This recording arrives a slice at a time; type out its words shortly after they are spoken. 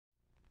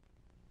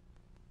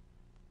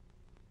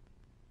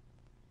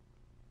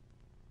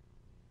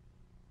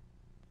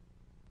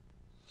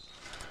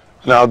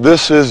Now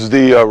this is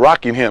the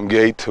Rockingham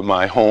gate to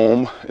my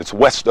home. It's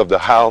west of the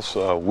house.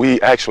 We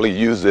actually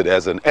used it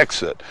as an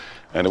exit.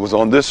 And it was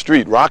on this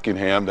street,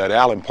 Rockingham, that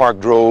Alan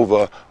Park drove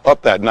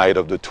up that night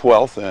of the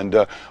 12th.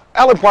 And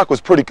Alan Park was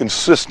pretty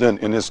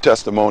consistent in his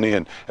testimony,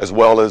 and as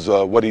well as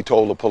what he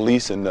told the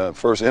police in the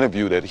first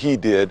interview that he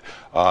did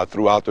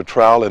throughout the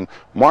trial. And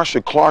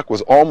Marcia Clark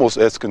was almost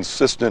as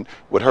consistent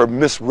with her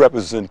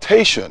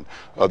misrepresentation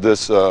of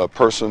this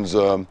person's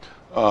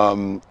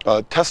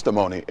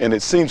testimony. And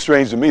it seems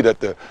strange to me that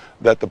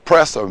the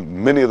press, or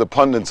many of the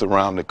pundits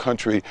around the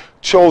country,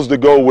 chose to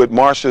go with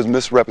Marcia's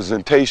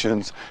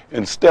misrepresentations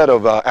instead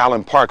of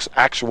Alan Park's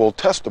actual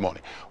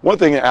testimony. One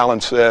thing Alan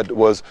said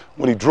was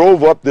when he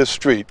drove up this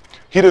street,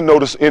 he didn't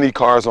notice any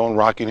cars on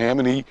Rockingham,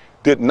 and he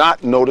did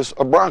not notice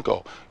a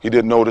Bronco. He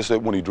didn't notice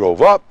it when he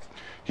drove up.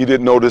 He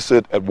didn't notice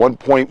it at one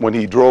point when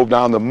he drove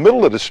down the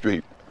middle of the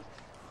street.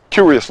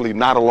 Curiously,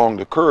 not along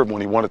the curb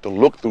when he wanted to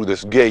look through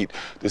this gate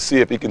to see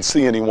if he can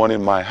see anyone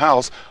in my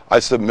house. I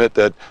submit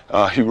that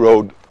he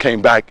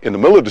came back in the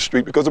middle of the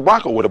street because the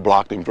Bronco would have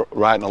blocked him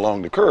riding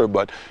along the curb.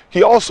 But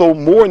he also,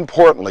 more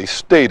importantly,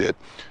 stated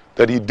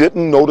that he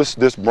didn't notice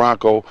this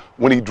Bronco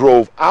when he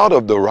drove out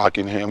of the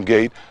Rockingham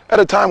gate at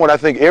a time when I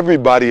think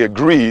everybody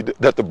agreed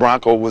that the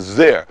Bronco was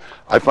there.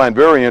 I find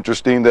very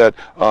interesting that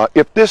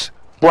if this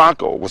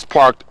Bronco was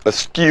parked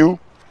askew,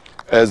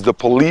 as the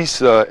police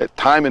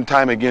time and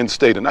time again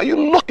stated. Now you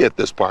look at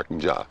this parking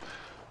job.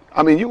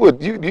 I mean,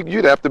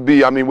 you'd have to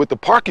be, I mean, with the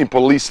parking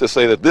police to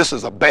say that this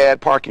is a bad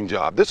parking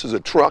job. This is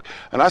a truck,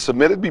 and I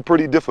submit it'd be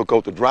pretty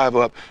difficult to drive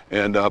up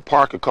and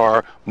park a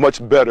car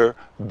much better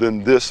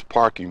than this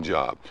parking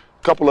job.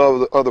 A couple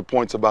of other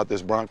points about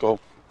this Bronco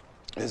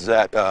is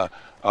that a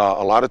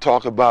lot of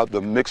talk about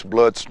the mixed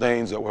blood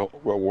stains that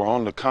were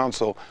on the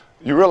console.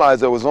 You realize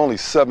there was only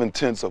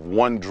 0.7 of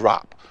 1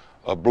 drop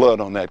of blood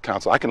on that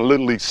console. I can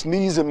literally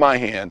sneeze in my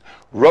hand,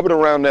 rub it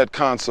around that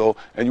console,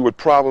 and you would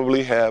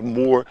probably have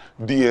more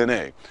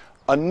DNA.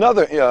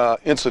 Another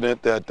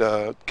incident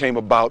that came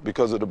about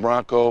because of the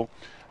Bronco,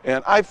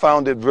 and I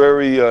found it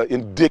very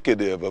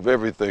indicative of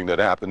everything that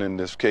happened in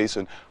this case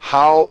and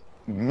how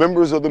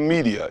members of the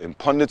media and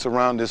pundits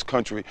around this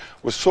country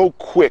were so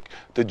quick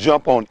to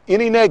jump on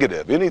any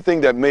negative,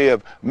 anything that may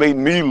have made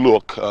me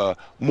look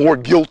more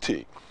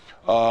guilty.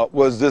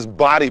 Was this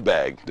body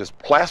bag, this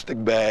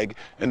plastic bag,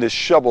 and this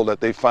shovel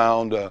that they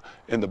found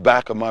in the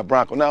back of my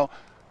Bronco. Now,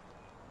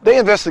 they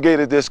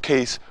investigated this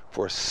case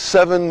for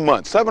 7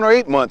 months, 7 or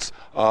 8 months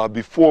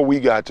before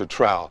we got to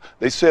trial.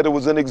 They said it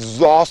was an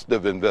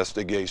exhaustive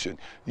investigation.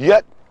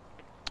 Yet,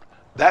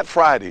 that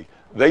Friday,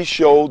 they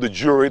showed the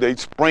jury, they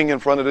sprang in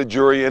front of the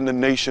jury and the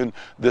nation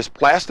this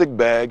plastic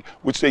bag,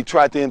 which they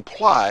tried to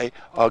imply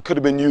could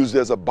have been used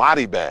as a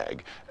body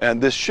bag, and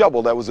this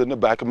shovel that was in the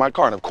back of my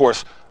car. And of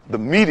course, the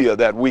media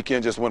that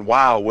weekend just went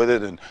wild with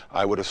it, and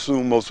I would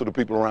assume most of the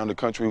people around the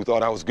country who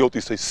thought I was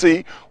guilty say,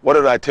 see, what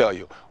did I tell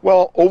you?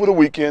 Well, over the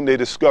weekend they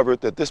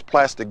discovered that this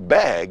plastic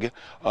bag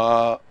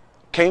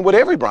came with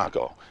every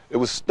Bronco. It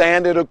was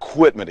standard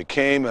equipment. It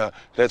came, it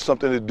had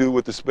something to do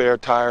with the spare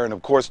tire, and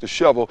of course the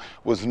shovel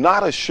was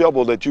not a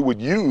shovel that you would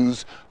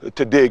use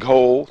to dig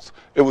holes.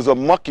 It was a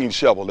mucking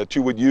shovel that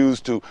you would use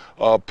to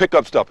pick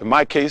up stuff. In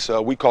my case,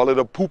 we call it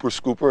a pooper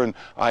scooper, and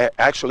I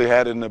actually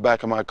had it in the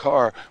back of my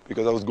car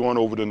because I was going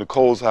over to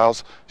Nicole's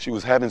house. She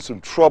was having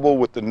some trouble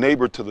with the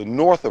neighbor to the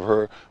north of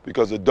her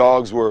because the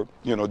dogs were,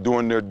 you know,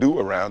 doing their due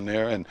around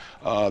there, and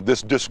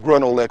this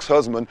disgruntled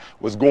ex-husband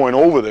was going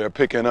over there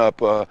picking up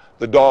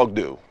the dog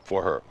due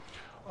for her.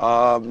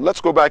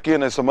 Let's go back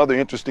in and some other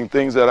interesting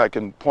things that I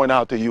can point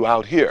out to you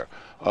out here.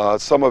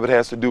 Some of it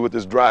has to do with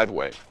this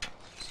driveway.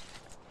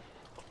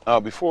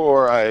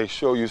 Before I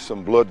show you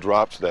some blood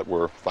drops that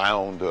were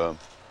found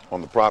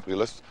on the property,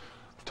 let's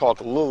talk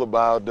a little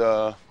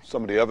about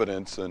some of the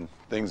evidence and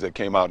things that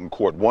came out in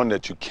court. One,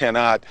 that you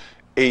cannot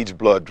age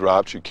blood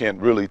drops. You can't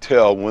really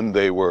tell when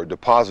they were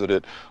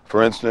deposited.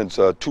 For instance,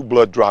 2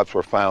 blood drops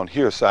were found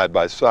here side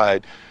by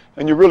side,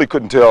 and you really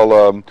couldn't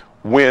tell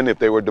when, if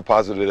they were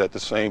deposited at the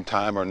same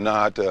time or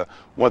not.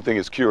 One thing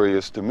is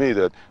curious to me,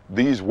 that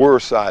these were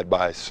side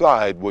by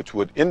side, which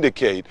would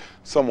indicate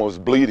someone was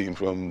bleeding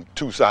from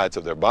 2 sides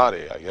of their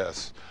body, I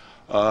guess.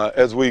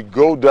 As we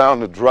go down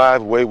the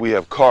driveway, we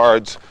have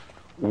cards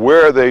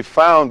where they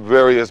found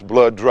various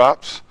blood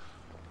drops.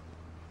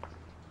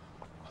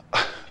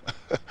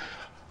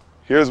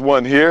 Here's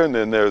one here, and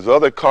then there's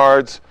other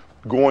cards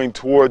going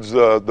towards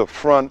the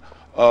front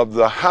of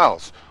the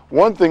house.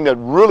 One thing that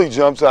really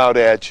jumps out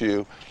at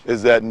you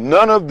is that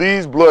none of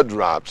these blood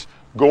drops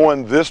go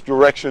in this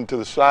direction to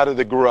the side of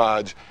the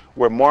garage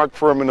where Mark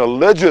Furman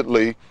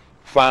allegedly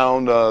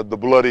found the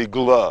bloody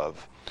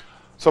glove.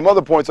 Some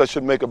other points I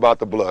should make about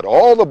the blood.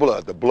 All the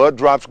blood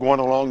drops going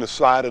along the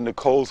side of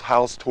Nicole's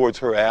house towards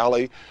her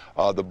alley,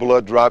 the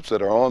blood drops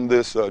that are on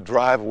this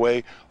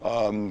driveway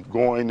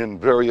going in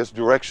various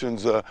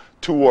directions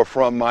to or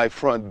from my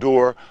front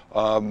door,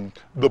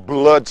 the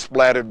blood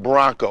splattered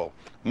Bronco,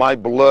 my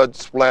blood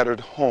splattered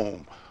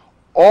home.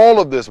 All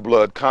of this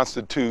blood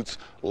constitutes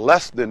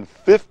less than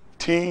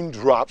 15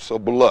 drops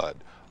of blood.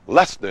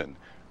 Less than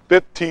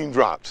 15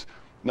 drops.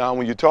 Now,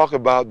 when you talk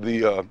about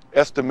the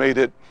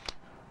estimated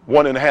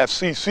 1.5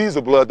 cc's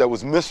of blood that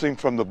was missing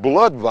from the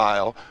blood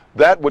vial,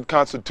 that would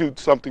constitute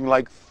something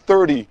like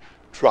 30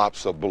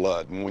 drops of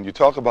blood. And when you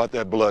talk about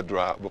that blood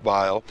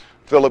vial,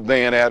 Philip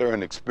Van Adder,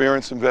 an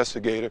experienced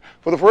investigator,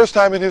 for the first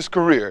time in his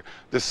career,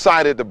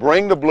 decided to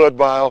bring the blood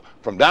vial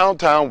from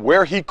downtown,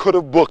 where he could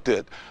have booked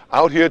it,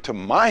 out here to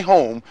my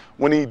home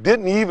when he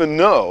didn't even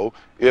know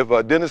if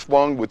Dennis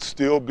Fong would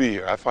still be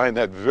here. I find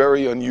that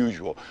very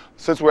unusual.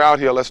 Since we're out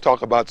here, let's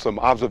talk about some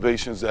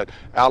observations that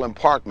Alan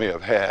Park may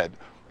have had.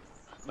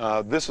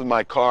 This is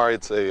my car.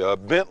 It's a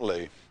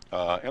Bentley.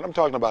 And I'm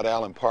talking about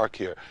Alan Park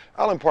here.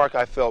 Alan Park,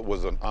 I felt,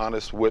 was an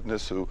honest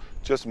witness who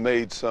just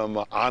made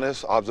some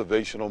honest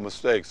observational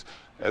mistakes.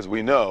 As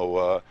we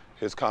know,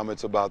 his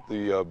comments about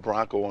the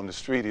Bronco on the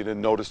street, he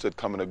didn't notice it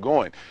coming or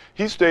going.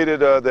 He stated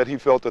that he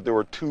felt that there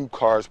were 2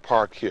 cars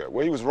parked here.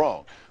 Well, he was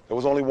wrong. There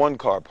was only 1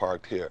 car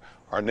parked here.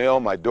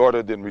 Arnell, my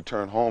daughter, didn't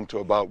return home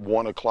till about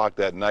 1 o'clock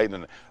that night,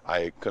 and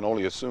I can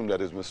only assume that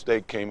his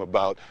mistake came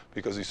about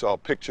because he saw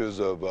pictures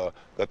of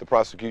that the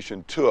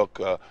prosecution took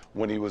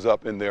when he was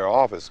up in their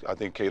office. I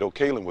think Cato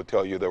Kalin would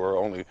tell you there were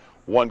only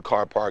 1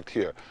 car parked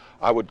here.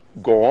 I would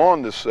go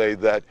on to say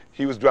that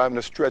he was driving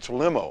a stretch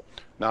limo.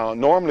 Now,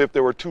 normally if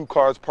there were 2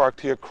 cars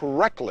parked here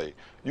correctly,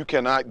 you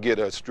cannot get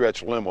a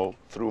stretch limo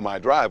through my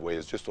driveway.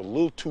 It's just a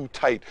little too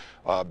tight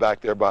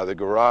back there by the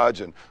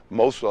garage, and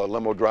most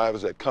limo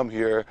drivers that come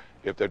here,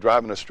 if they're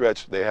driving a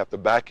stretch, they have to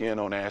back in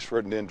on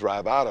Ashford and then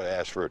drive out of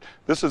Ashford.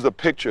 This is a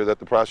picture that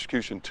the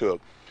prosecution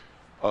took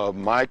of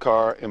my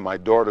car and my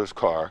daughter's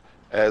car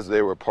as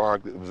they were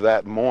parked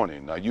that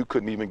morning. Now, you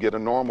couldn't even get a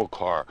normal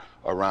car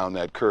around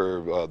that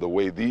curve the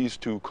way these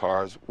 2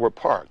 cars were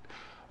parked.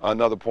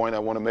 Another point I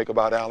want to make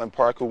about Alan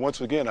Park, who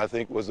once again I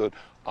think was an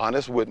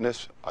honest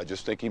witness. I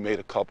just think he made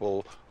a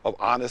couple of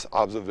honest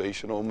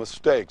observational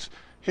mistakes.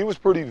 He was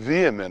pretty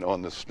vehement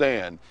on the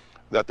stand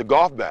that the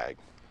golf bag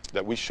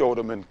that we showed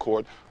him in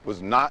court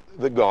was not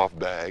the golf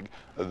bag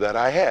that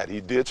I had. He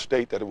did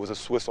state that it was a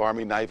Swiss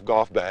Army knife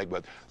golf bag,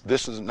 but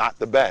this is not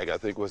the bag, I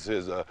think was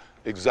his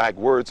exact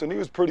words, and he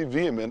was pretty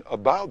vehement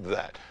about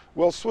that.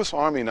 Well, Swiss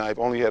Army knife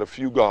only had a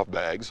few golf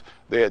bags.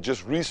 They had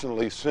just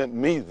recently sent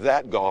me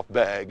that golf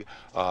bag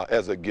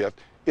as a gift.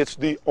 It's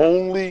the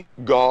only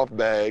golf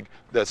bag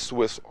that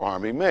Swiss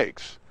Army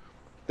makes.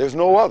 There's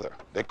no other.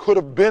 There could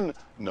have been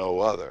no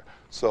other.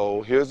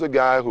 So here's a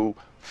guy who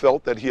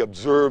felt that he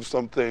observed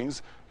some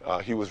things.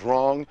 He was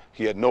wrong.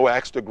 He had no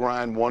axe to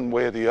grind one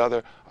way or the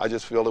other. I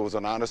just feel it was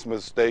an honest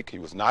mistake. He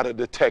was not a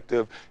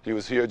detective. He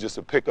was here just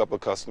to pick up a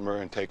customer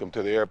and take him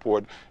to the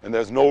airport. And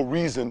there's no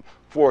reason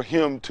for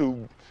him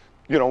to,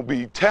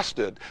 be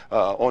tested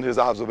on his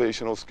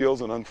observational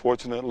skills. And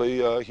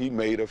unfortunately, he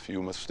made a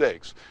few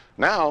mistakes.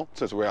 Now,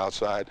 since we're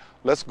outside,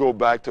 let's go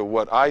back to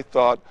what I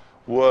thought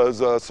was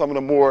some of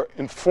the more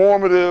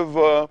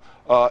informative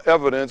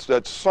evidence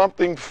that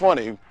something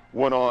funny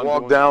went on.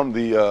 Walked down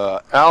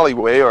the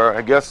alleyway, or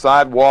I guess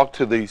sidewalk,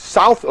 to the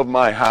south of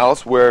my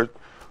house where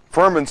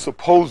Furman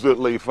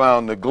supposedly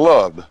found the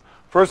glove.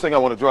 First thing I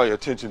want to draw your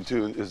attention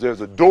to is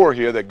there's a door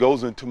here that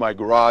goes into my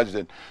garage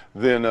and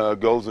then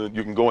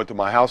you can go into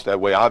my house that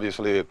way.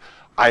 Obviously, if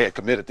I had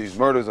committed these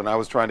murders and I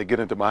was trying to get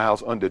into my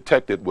house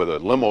undetected with a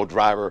limo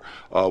driver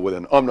with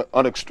an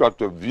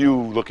unobstructed view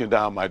looking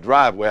down my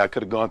driveway, I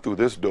could have gone through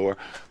this door.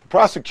 The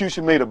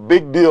prosecution made a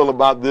big deal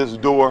about this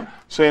door,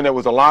 saying there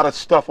was a lot of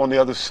stuff on the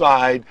other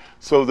side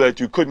so that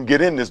you couldn't get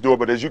in this door,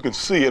 but as you can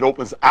see, it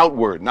opens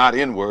outward, not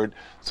inward.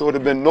 So it would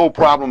have been no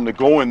problem to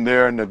go in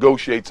there and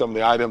negotiate some of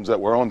the items that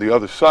were on the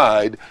other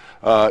side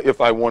if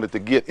I wanted to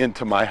get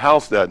into my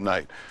house that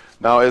night.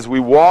 Now, as we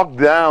walk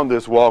down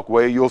this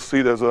walkway, you'll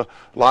see there's a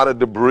lot of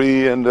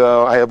debris, and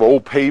I have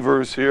old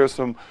pavers here,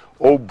 some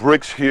old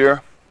bricks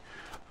here.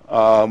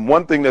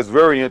 One thing that's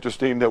very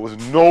interesting, there was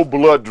no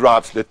blood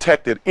drops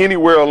detected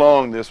anywhere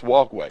along this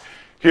walkway.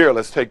 Here,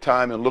 let's take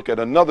time and look at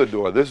another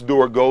door. This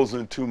door goes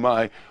into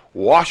my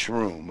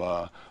washroom,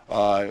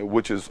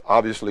 which is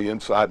obviously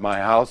inside my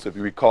house. If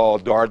you recall,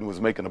 Darden was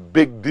making a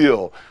big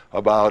deal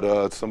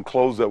about some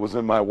clothes that was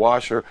in my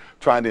washer,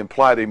 trying to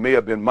imply they may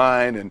have been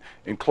mine, and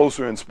in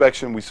closer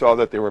inspection we saw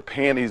that there were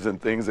panties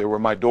and things. They were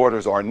my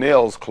daughter's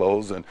Arnell's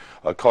clothes, and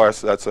of course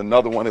that's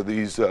another one of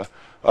these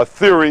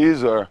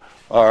theories or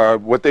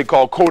what they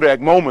call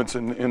Kodak moments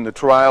in the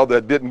trial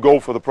that didn't go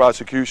for the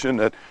prosecution,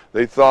 that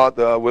they thought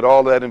with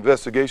all that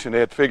investigation they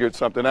had figured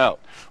something out.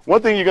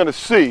 One thing you're going to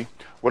see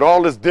with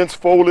all this dense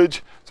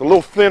foliage, it's a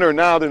little thinner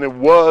now than it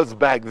was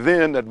back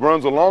then, that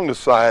runs along the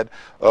side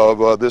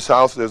of this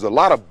house. There's a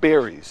lot of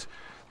berries.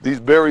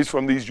 These berries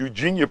from these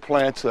Eugenia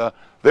plants,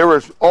 they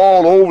were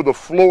all over the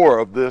floor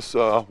of this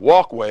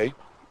walkway.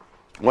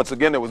 Once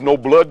again, there was no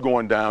blood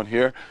going down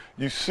here.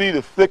 You see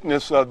the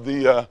thickness of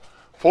the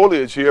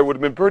foliage here. It would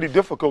have been pretty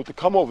difficult to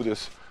come over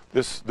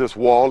this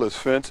wall, this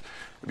fence.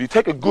 If you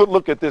take a good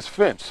look at this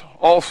fence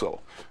also,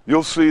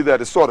 you'll see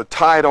that it's sort of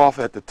tied off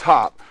at the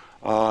top.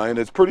 And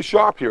it's pretty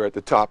sharp here at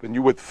the top, and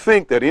you would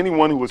think that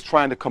anyone who was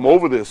trying to come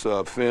over this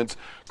fence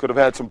could have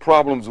had some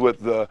problems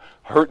with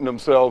hurting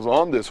themselves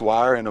on this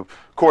wire. And of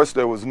course,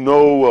 there was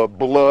no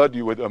blood.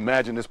 You would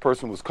imagine this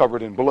person was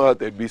covered in blood.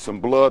 There'd be some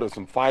blood or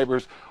some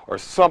fibers or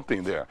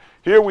something there.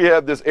 Here we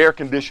have this air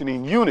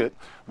conditioning unit,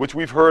 which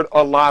we've heard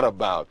a lot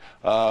about.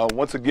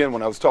 Once again,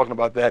 when I was talking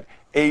about that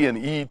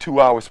A&E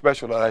 2-hour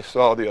special that I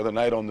saw the other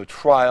night on the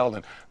trial,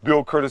 and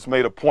Bill Curtis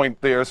made a point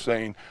there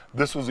saying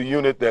this was a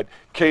unit that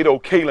Cato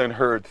Kalin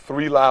heard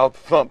 3 loud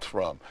thumps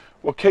from.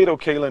 Well, Cato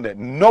Kalin at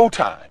no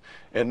time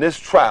in this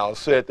trial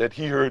said that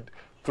he heard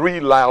 3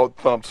 loud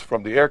thumps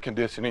from the air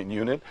conditioning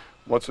unit.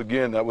 Once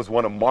again, that was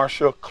one of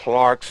Marcia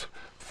Clark's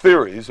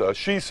theories.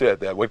 She said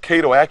that. What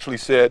Cato actually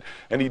said,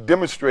 and he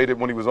demonstrated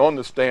when he was on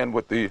the stand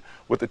with the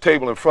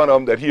table in front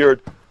of him, that he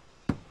heard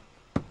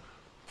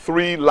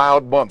 3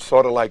 loud bumps,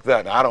 sort of like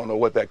that. Now, I don't know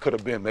what that could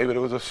have been. Maybe it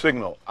was a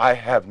signal. I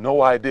have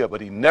no idea.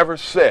 But he never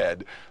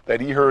said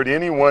that he heard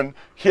anyone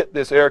hit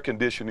this air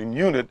conditioning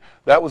unit.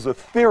 That was a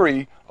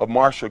theory of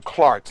Marcia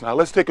Clark's. Now,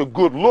 let's take a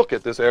good look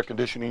at this air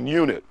conditioning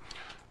unit.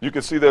 You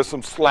can see there's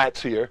some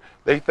slats here.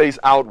 They face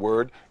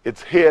outward.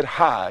 It's head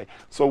high.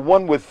 So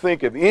one would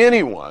think if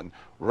anyone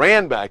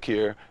ran back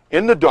here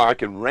in the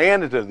dark and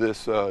ran into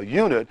this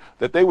unit,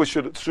 that they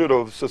should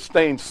have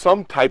sustained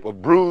some type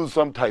of bruise,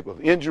 some type of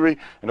injury.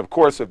 And of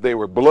course, if they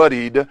were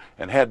bloodied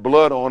and had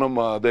blood on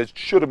them, there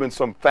should have been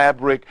some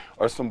fabric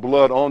or some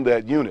blood on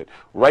that unit.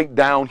 Right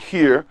down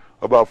here,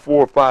 about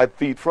 4 or 5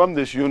 feet from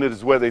this unit,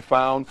 is where they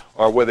found,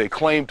 or where they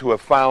claim to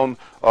have found,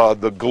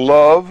 the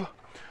glove.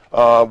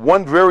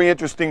 One very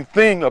interesting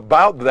thing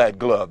about that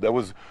glove, there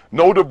was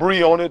no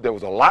debris on it. There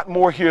was a lot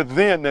more here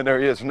then than there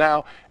is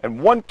now.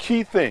 And one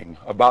key thing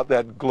about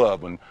that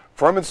glove, when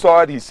Furman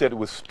saw it, he said it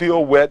was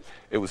still wet.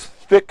 It was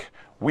thick.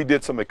 We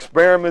did some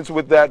experiments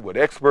with that with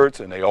experts,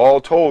 and they all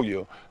told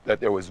you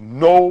that there was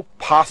no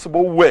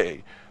possible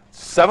way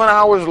 7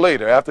 hours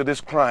later, after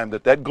this crime,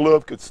 that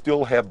glove could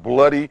still have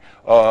blood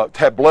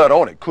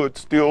on it, could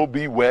still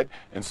be wet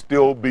and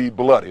still be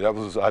bloody. That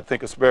was, I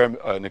think,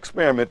 an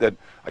experiment that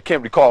I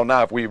can't recall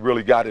now if we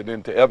really got it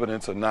into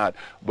evidence or not,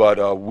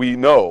 but we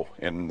know,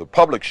 and the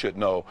public should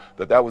know,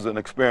 that that was an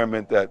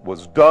experiment that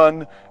was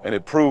done, and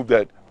it proved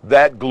that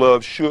that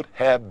glove should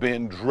have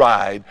been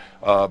dried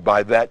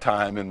by that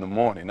time in the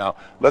morning. Now,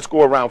 let's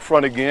go around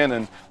front again,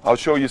 and I'll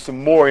show you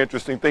some more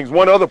interesting things.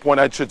 One other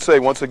point I should say,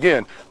 once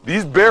again,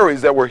 these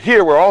berries that were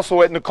here were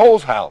also at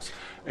Nicole's house.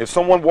 If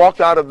someone walked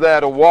out of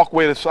that or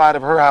walkway to the side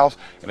of her house,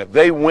 and if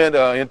they went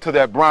into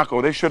that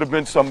Bronco, there should have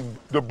been some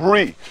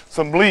debris,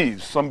 some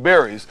leaves, some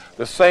berries.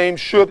 The same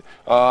should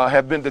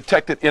have been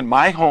detected in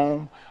my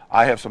home.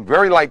 I have some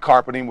very light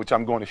carpeting, which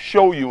I'm going to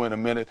show you in a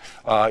minute.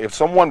 If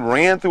someone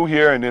ran through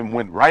here and then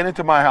went right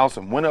into my house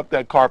and went up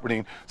that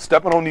carpeting,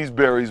 stepping on these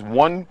berries,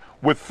 one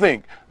would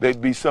think there'd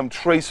be some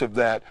trace of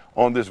that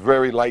on this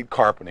very light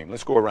carpeting.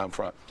 Let's go around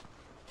front.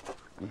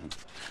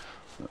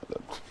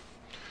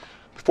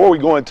 Before we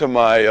go into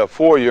my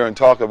foyer and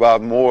talk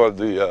about more of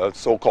the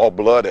so-called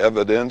blood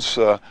evidence,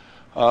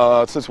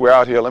 since we're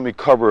out here, let me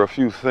cover a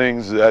few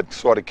things that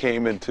sort of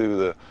came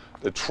into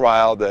the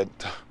trial that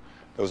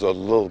there was a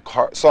little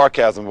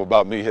sarcasm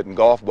about me hitting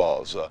golf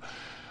balls.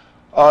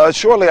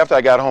 Shortly after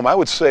I got home, I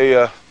would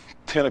say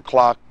 10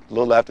 o'clock, a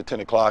little after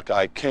 10 o'clock,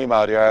 I came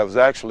out here. I was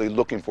actually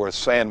looking for a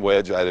sand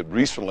wedge. I had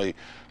recently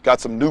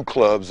got some new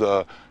clubs,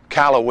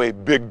 Callaway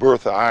Big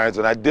Bertha irons,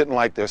 and I didn't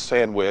like their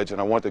sand wedge,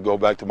 and I wanted to go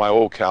back to my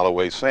old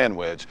Callaway sand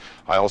wedge.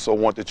 I also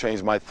wanted to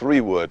change my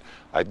 3-wood.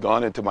 I'd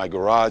gone into my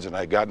garage and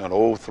I'd gotten an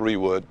old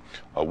 3-wood,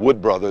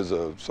 Wood Brothers,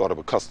 sort of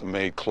a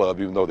custom-made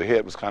club, even though the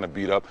head was kind of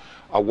beat up.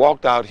 I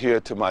walked out here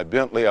to my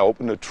Bentley. I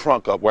opened the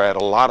trunk up where I had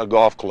a lot of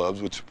golf clubs,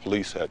 which the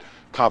police had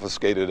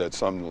confiscated at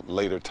some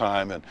later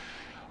time, and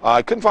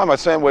I couldn't find my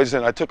sand wedge,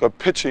 and I took a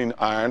pitching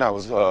iron. I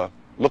was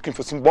looking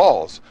for some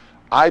balls.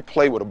 I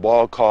play with a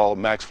ball called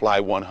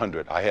MaxFly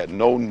 100. I had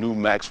no new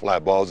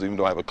MaxFly balls, even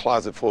though I have a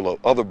closet full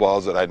of other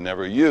balls that I'd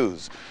never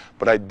used.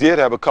 But I did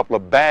have a couple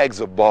of bags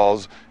of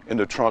balls in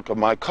the trunk of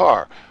my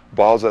car,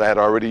 balls that I had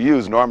already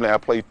used. Normally I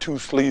play 2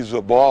 sleeves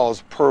of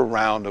balls per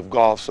round of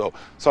golf, so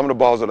some of the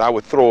balls that I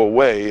would throw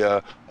away,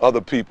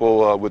 other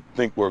people would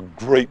think were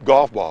great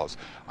golf balls.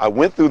 I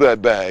went through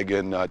that bag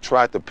and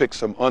tried to pick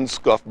some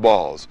unscuffed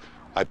balls.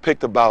 I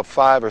picked about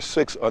 5 or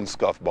 6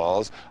 unscuffed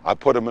balls. I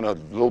put them in a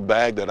little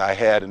bag that I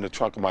had in the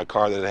trunk of my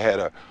car that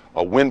had a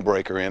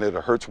windbreaker in it,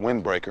 a Hertz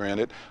windbreaker in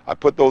it. I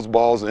put those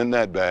balls in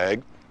that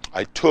bag.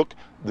 I took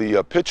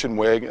the pitching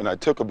wedge and I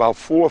took about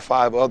 4 or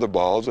 5 other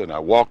balls, and I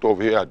walked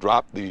over here. I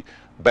dropped the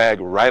bag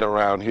right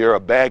around here, a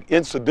bag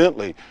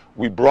incidentally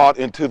we brought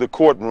into the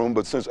courtroom,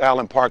 but since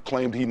Alan Park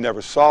claimed he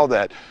never saw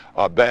that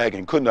bag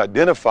and couldn't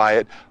identify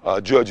it,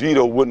 Judge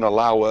Ito wouldn't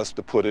allow us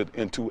to put it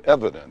into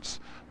evidence.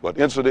 But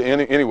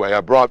anyway,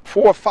 I brought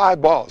 4 or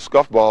 5 balls,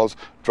 scuffed balls,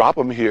 drop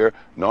them here.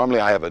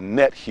 Normally I have a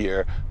net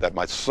here that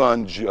my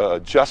son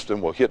Justin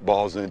will hit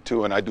balls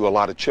into, and I do a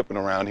lot of chipping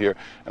around here.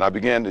 And I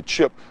began to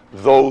chip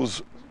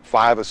those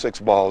 5 or 6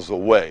 balls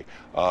away.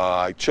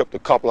 I chipped a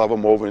couple of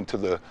them over into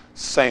the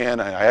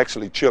sand. I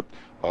actually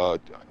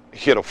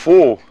hit a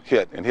full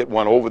hit and hit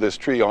one over this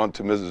tree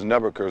onto Mrs.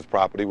 Neverker's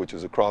property, which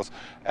is across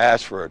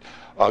Ashford.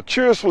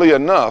 Curiously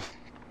enough,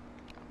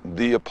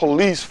 The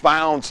police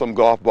found some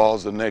golf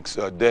balls the next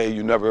day.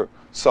 You never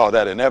saw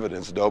that in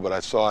evidence, though, but I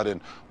saw it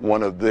in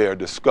one of their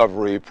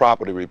discovery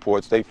property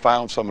reports. They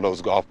found some of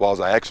those golf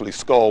balls. I actually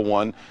sculled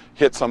one,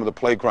 hit some of the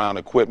playground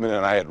equipment,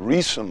 and I had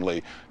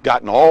recently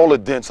gotten all the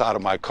dents out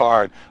of my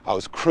car. I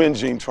was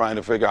cringing trying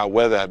to figure out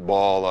where that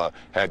ball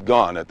had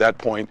gone. At that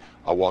point,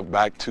 I walked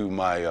back to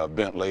my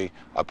Bentley.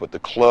 I put the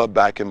club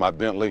back in my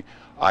Bentley.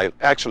 I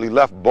actually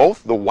left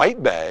both the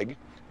white bag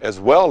as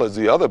well as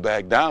the other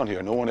bag down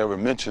here. No one ever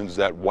mentions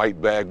that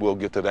white bag. We'll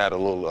get to that a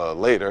little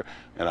later.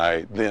 And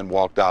I then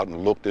walked out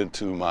and looked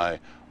into my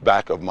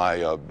back of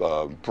my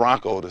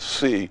Bronco to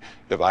see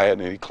if I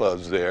had any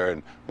clubs there,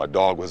 and my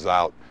dog was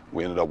out.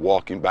 We ended up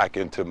walking back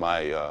into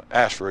my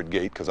Ashford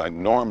gate, because I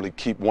normally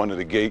keep one of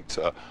the gates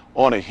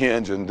on a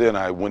hinge, and then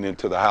I went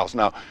into the house.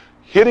 Now,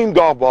 hitting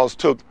golf balls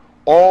took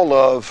all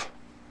of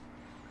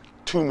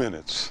 2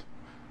 minutes,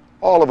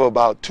 all of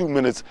about 2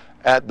 minutes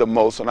at the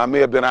most, and I may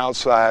have been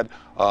outside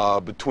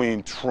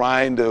between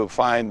trying to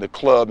find the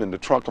club in the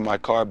trunk of my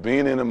car,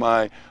 being in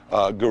my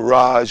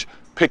garage,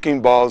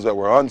 picking balls that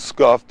were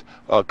unscuffed,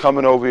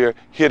 coming over here,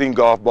 hitting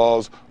golf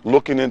balls,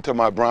 looking into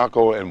my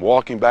Bronco, and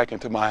walking back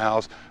into my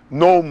house.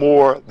 No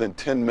more than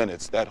 10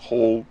 minutes, that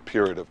whole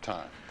period of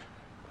time.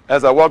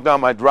 As I walk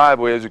down my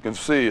driveway, as you can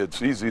see,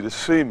 it's easy to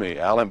see me.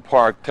 Alan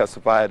Park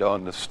testified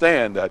on the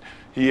stand that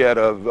he had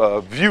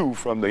a view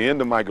from the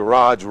end of my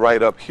garage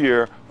right up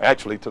here,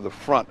 actually to the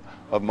front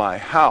of my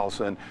house.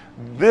 And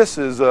this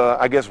is,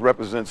 I guess,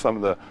 represents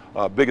some of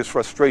the biggest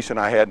frustration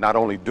I had, not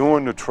only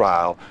during the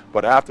trial,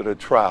 but after the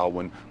trial,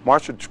 when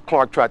Marshall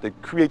Clark tried to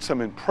create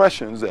some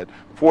impressions that,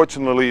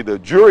 fortunately, the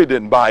jury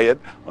didn't buy it.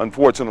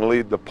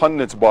 Unfortunately, the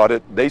pundits bought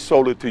it. They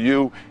sold it to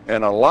you.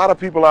 And a lot of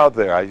people out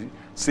there, I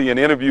see in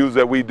interviews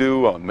that we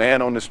do on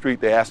Man on the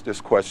Street, they ask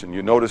this question.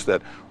 You notice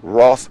that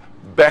Ross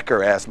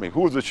Becker asked me,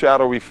 who was the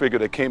shadowy figure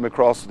that came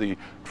across the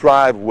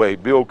driveway?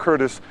 Bill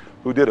Curtis,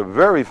 who did a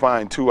very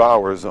fine 2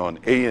 hours on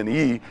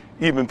A&E,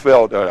 even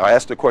felt, I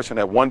asked a question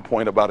at one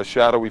point about a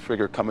shadowy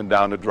figure coming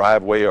down the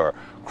driveway or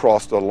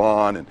across the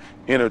lawn and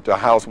entered the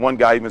house. One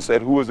guy even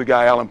said, who was the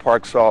guy Alan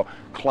Park saw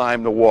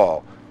climb the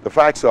wall? The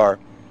facts are,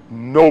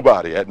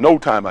 nobody, at no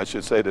time I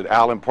should say, did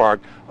Alan Park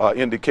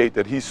indicate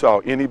that he saw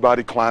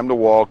anybody climb the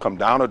wall, come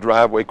down a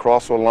driveway,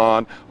 cross a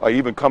lawn, or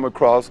even come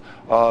across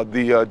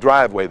the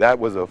driveway. That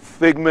was a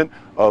figment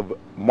of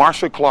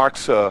Marsha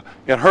Clark's,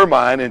 in her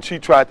mind, and she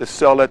tried to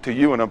sell that to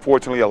you, and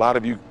unfortunately a lot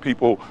of you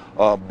people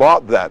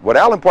bought that. What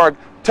Alan Park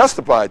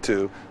testified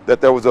to, that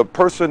there was a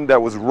person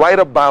that was right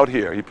about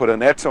here. He put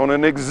an X on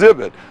an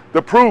exhibit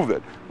to prove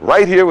it.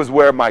 Right here was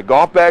where my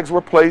golf bags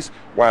were placed,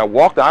 where I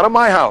walked out of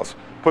my house,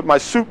 put my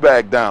suit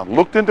bag down,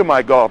 looked into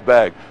my golf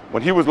bag.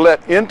 When he was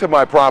let into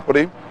my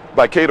property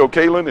by Cato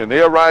Kalin and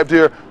they arrived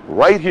here,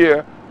 right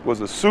here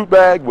was a suit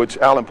bag, which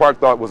Alan Park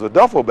thought was a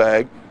duffel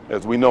bag.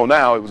 As we know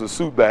now, it was a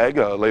suit bag.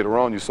 Later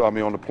on, you saw me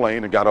on the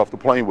plane and got off the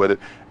plane with it,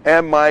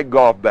 and my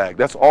golf bag.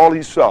 That's all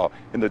he saw.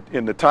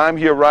 In the time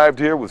he arrived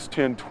here was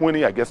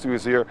 10:20. I guess he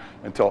was here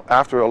until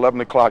after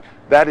 11 o'clock.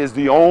 That is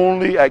the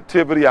only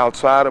activity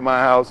outside of my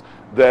house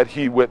that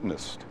he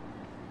witnessed.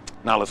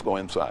 Now let's go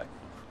inside.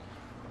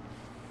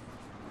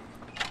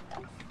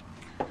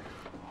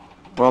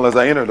 Well, as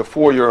I enter the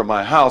foyer of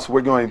my house,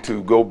 we're going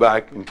to go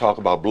back and talk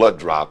about blood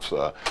drops.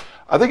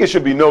 I think it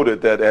should be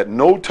noted that at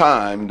no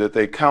time did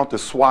they count the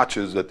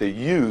swatches that they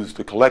used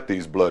to collect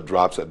these blood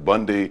drops at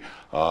Bundy,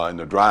 in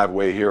the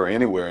driveway here, or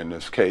anywhere in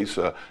this case.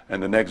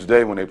 And the next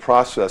day when they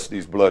processed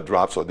these blood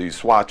drops or these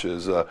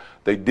swatches,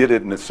 they did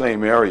it in the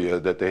same area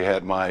that they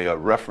had my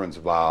reference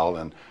vial.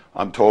 And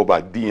I'm told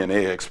by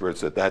DNA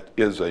experts that that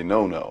is a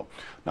no-no.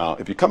 Now,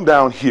 if you come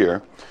down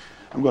here,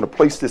 I'm going to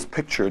place this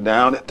picture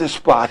down at this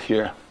spot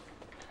here.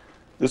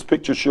 This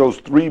picture shows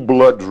 3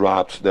 blood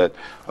drops that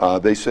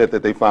they said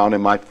that they found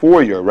in my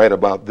foyer right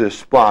about this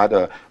spot.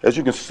 As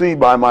you can see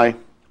by my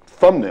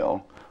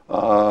thumbnail,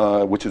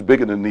 which is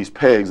bigger than these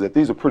pegs, that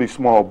these are pretty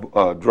small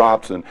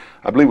drops, and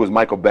I believe it was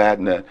Michael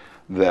Batten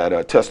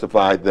that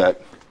testified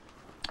that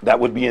that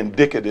would be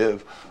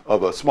indicative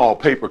of a small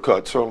paper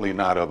cut, certainly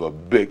not of a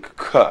big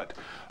cut.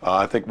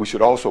 I think we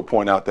should also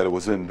point out that it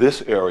was in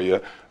this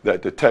area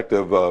that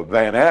Detective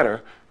Van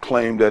Adder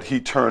claimed that he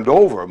turned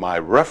over my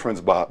reference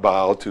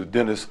vial to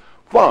Dennis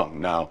Fung.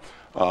 Now,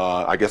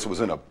 I guess it was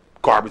in a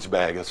garbage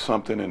bag or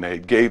something, and they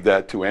gave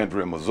that to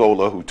Andrea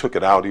Mazzola, who took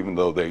it out even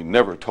though they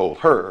never told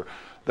her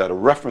that a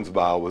reference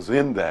vial was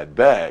in that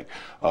bag.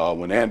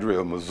 When Andrea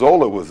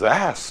Mazzola was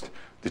asked,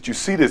 did you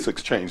see this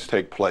exchange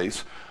take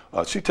place?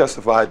 She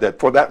testified that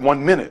for that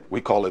 1 minute,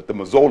 we call it the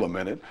Mazzola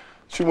minute,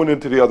 she went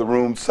into the other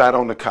room, sat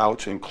on the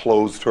couch, and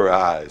closed her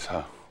eyes.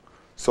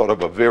 Sort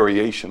of a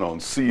variation on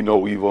see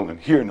no evil and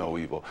hear no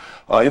evil.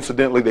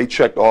 Incidentally, they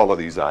checked all of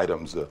these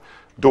items, the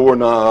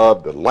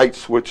doorknob, the light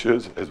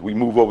switches, as we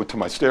move over to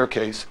my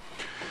staircase,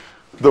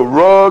 the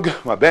rug,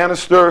 my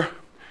banister,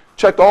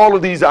 checked all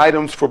of these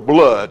items for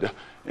blood,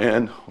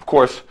 and of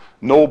course,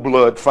 no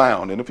blood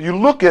found. And if you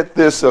look at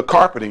this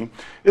carpeting,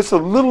 it's a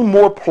little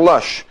more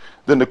plush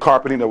than the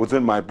carpeting that was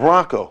in my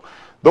Bronco.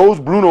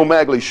 Those Bruno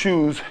Magli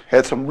shoes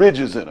had some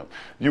ridges in them.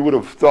 You would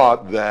have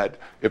thought that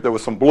if there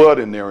was some blood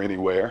in there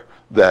anywhere,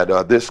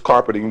 that this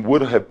carpeting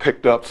would have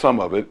picked up some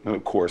of it, and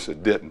of course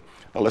it didn't.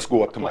 Now let's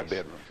go up to my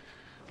bedroom.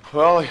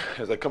 Well,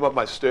 as I come up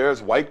my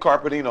stairs, white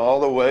carpeting all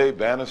the way,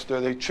 banister,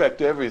 they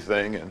checked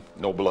everything, and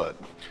no blood.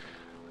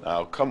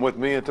 Now come with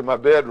me into my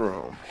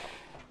bedroom.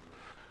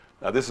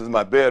 Now this is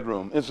my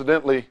bedroom.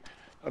 Incidentally,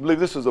 I believe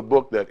this is a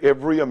book that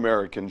every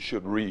American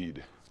should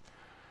read.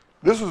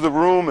 This is the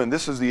room, and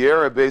this is the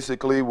area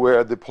basically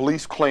where the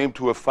police claim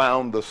to have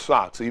found the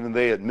socks. Even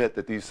they admit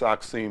that these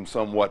socks seem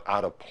somewhat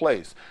out of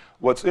place.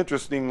 What's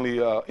interesting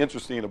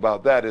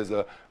about that is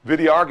a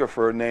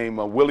videographer named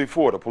Willie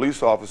Ford, a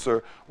police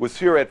officer, was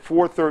here at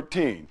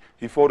 4:13.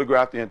 He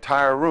photographed the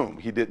entire room.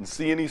 He didn't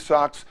see any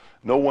socks.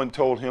 No one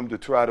told him to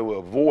try to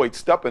avoid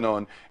stepping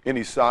on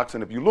any socks.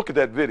 And if you look at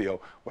that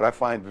video, what I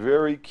find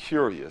very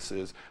curious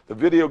is the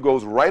video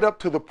goes right up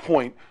to the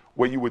point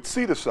where you would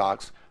see the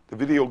socks. The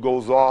video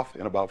goes off,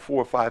 and about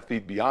 4 or 5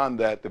 feet beyond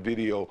that, the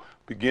video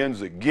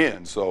begins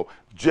again. So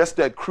just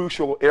that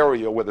crucial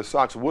area where the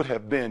socks would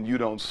have been, you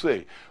don't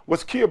see.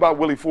 What's key about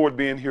Willie Ford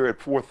being here at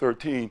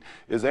 4:13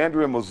 is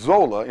Andrea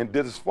Mazzola and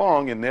Dennis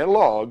Fong in their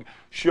log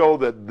show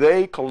that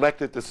they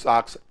collected the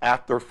socks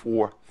after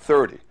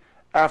 4:30.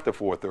 After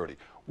 4:30.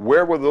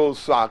 Where were those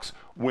socks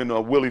when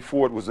Willie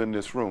Ford was in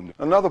this room?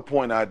 Another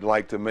point I'd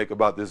like to make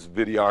about this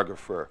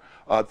videographer.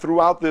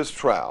 Throughout this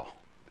trial,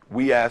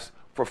 we asked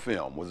for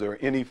film. Was there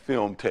any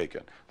film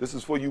taken? This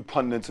is for you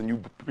pundits and you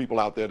people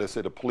out there that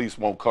say the police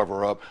won't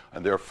cover up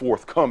and they're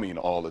forthcoming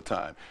all the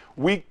time.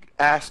 We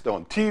asked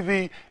on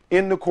TV,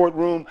 in the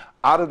courtroom,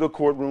 out of the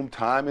courtroom,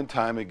 time and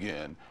time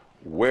again,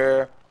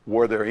 were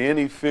there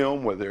any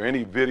film? Were there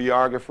any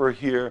videographer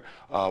here?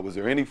 Was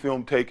there any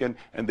film taken?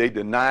 And they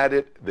denied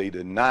it, they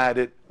denied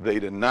it, they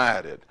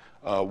denied it.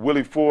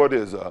 Willie Ford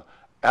is a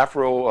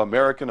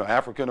Afro-American or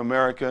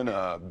African-American,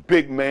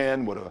 big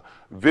man with a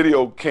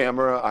video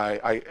camera.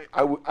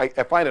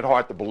 I find it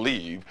hard to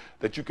believe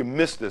that you can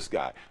miss this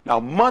guy. Now,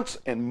 months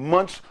and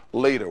months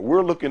later,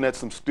 we're looking at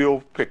some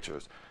still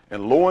pictures.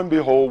 And lo and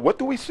behold, what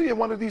do we see in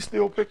one of these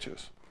still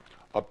pictures?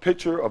 A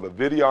picture of a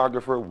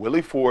videographer,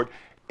 Willie Ford,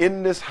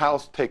 in this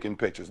house taking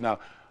pictures. Now,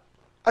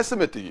 I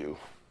submit to you,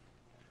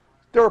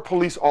 there are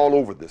police all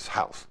over this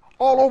house,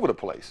 all over the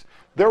place.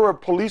 There are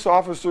police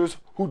officers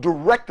who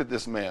directed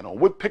this man on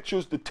what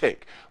pictures to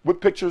take,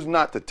 what pictures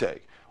not to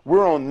take.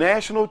 We're on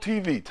national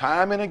TV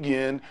time and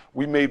again.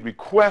 We made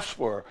requests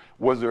for,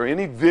 was there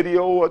any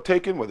video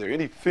taken? Was there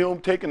any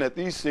film taken at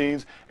these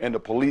scenes? And the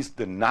police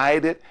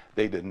denied it.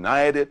 They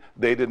denied it.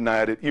 They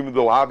denied it, even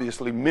though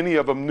obviously many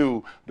of them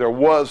knew there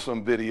was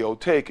some video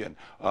taken.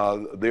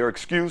 Their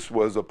excuse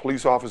was a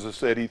police officer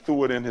said he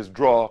threw it in his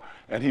drawer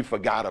and he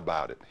forgot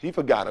about it. He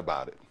forgot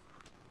about it.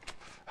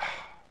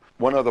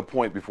 One other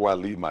point before I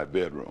leave my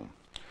bedroom.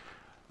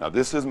 Now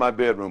this is my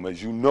bedroom.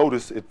 As you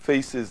notice, it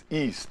faces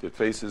east. It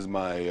faces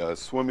my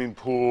swimming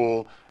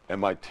pool and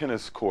my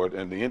tennis court,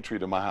 and the entry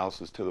to my house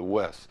is to the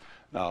west.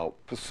 Now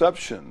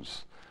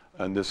perceptions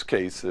in this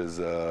case has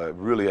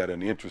really had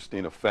an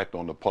interesting effect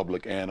on the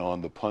public and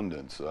on the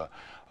pundits.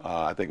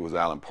 I think it was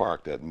Alan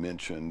Park that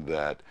mentioned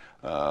that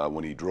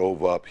when he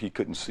drove up, he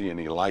couldn't see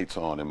any lights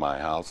on in my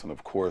house. And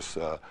of course,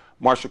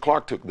 Marcia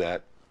Clark took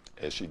that,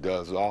 as she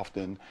does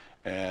often,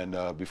 and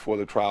before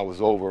the trial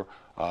was over,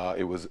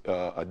 it was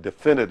a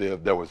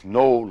definitive, there was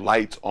no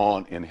lights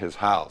on in his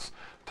house.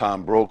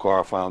 Tom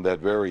Brokaw found that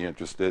very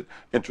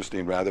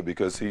interesting rather,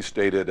 because he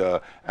stated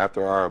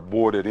after our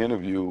aborted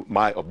interview,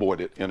 my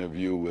aborted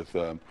interview with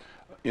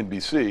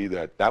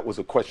NBC, that was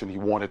a question he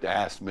wanted to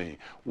ask me.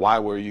 Why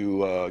were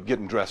you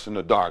getting dressed in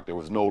the dark? There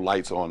was no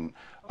lights on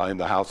in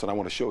the house, and I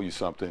want to show you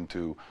something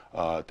to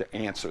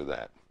answer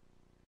that.